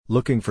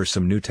Looking for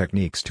some new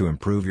techniques to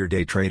improve your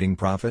day trading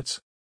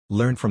profits?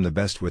 Learn from the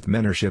best with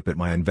mentorship at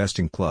My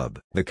Investing Club.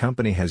 The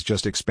company has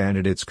just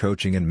expanded its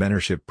coaching and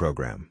mentorship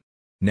program.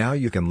 Now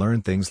you can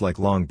learn things like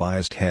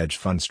long-biased hedge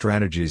fund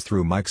strategies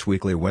through Mike's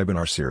weekly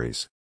webinar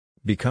series.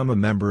 Become a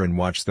member and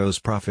watch those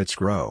profits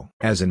grow.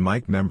 As an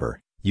Mike member,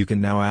 you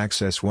can now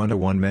access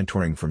one-to-one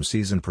mentoring from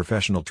seasoned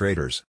professional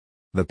traders.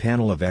 The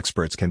panel of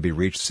experts can be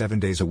reached 7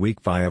 days a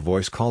week via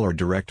voice call or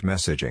direct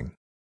messaging.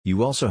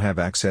 You also have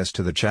access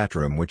to the chat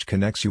room, which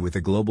connects you with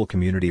a global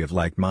community of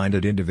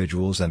like-minded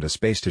individuals and a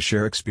space to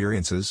share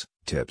experiences,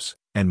 tips,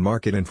 and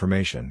market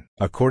information.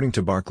 According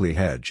to Barclay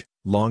Hedge,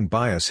 long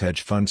bias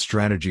hedge fund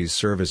strategies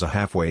serve as a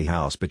halfway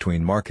house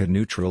between market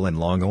neutral and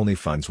long-only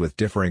funds with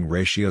differing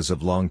ratios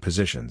of long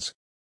positions.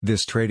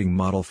 This trading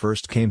model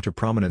first came to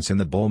prominence in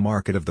the bull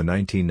market of the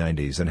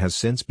 1990s and has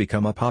since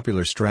become a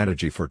popular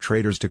strategy for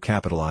traders to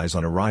capitalize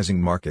on a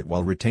rising market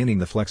while retaining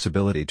the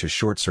flexibility to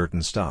short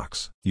certain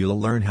stocks. You'll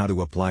learn how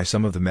to apply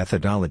some of the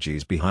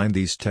methodologies behind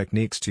these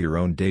techniques to your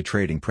own day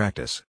trading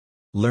practice.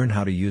 Learn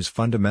how to use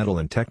fundamental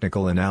and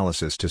technical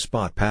analysis to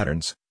spot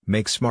patterns,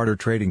 make smarter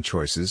trading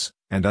choices,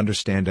 and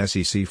understand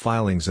SEC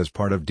filings as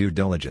part of due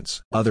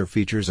diligence. Other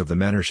features of the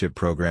mentorship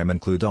program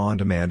include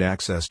on-demand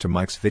access to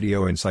Mike's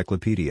video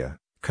encyclopedia,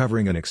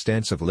 covering an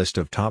extensive list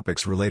of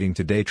topics relating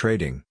to day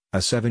trading, a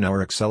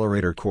 7-hour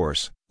accelerator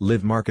course,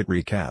 live market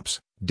recaps,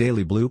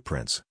 daily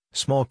blueprints,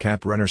 small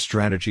cap runner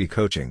strategy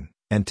coaching,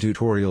 and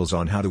tutorials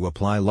on how to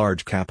apply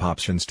large cap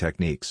options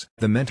techniques.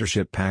 The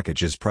mentorship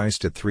package is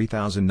priced at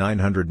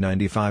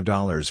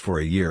 $3,995 for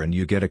a year, and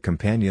you get a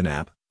companion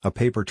app, a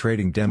paper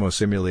trading demo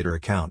simulator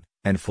account,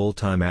 and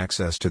full-time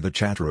access to the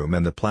chat room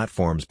and the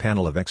platform's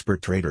panel of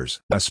expert traders.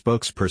 A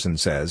spokesperson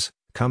says,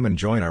 "Come and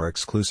join our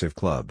exclusive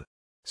club.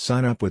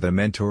 Sign up with a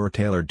mentor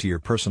tailored to your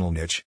personal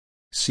niche.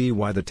 See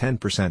why the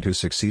 10% who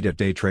succeed at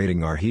day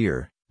trading are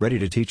here, ready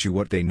to teach you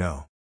what they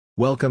know.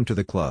 Welcome to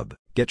the club.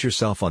 Get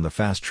yourself on the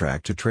fast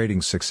track to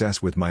trading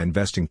success with My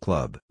Investing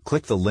Club."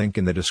 Click the link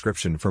in the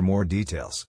description for more details.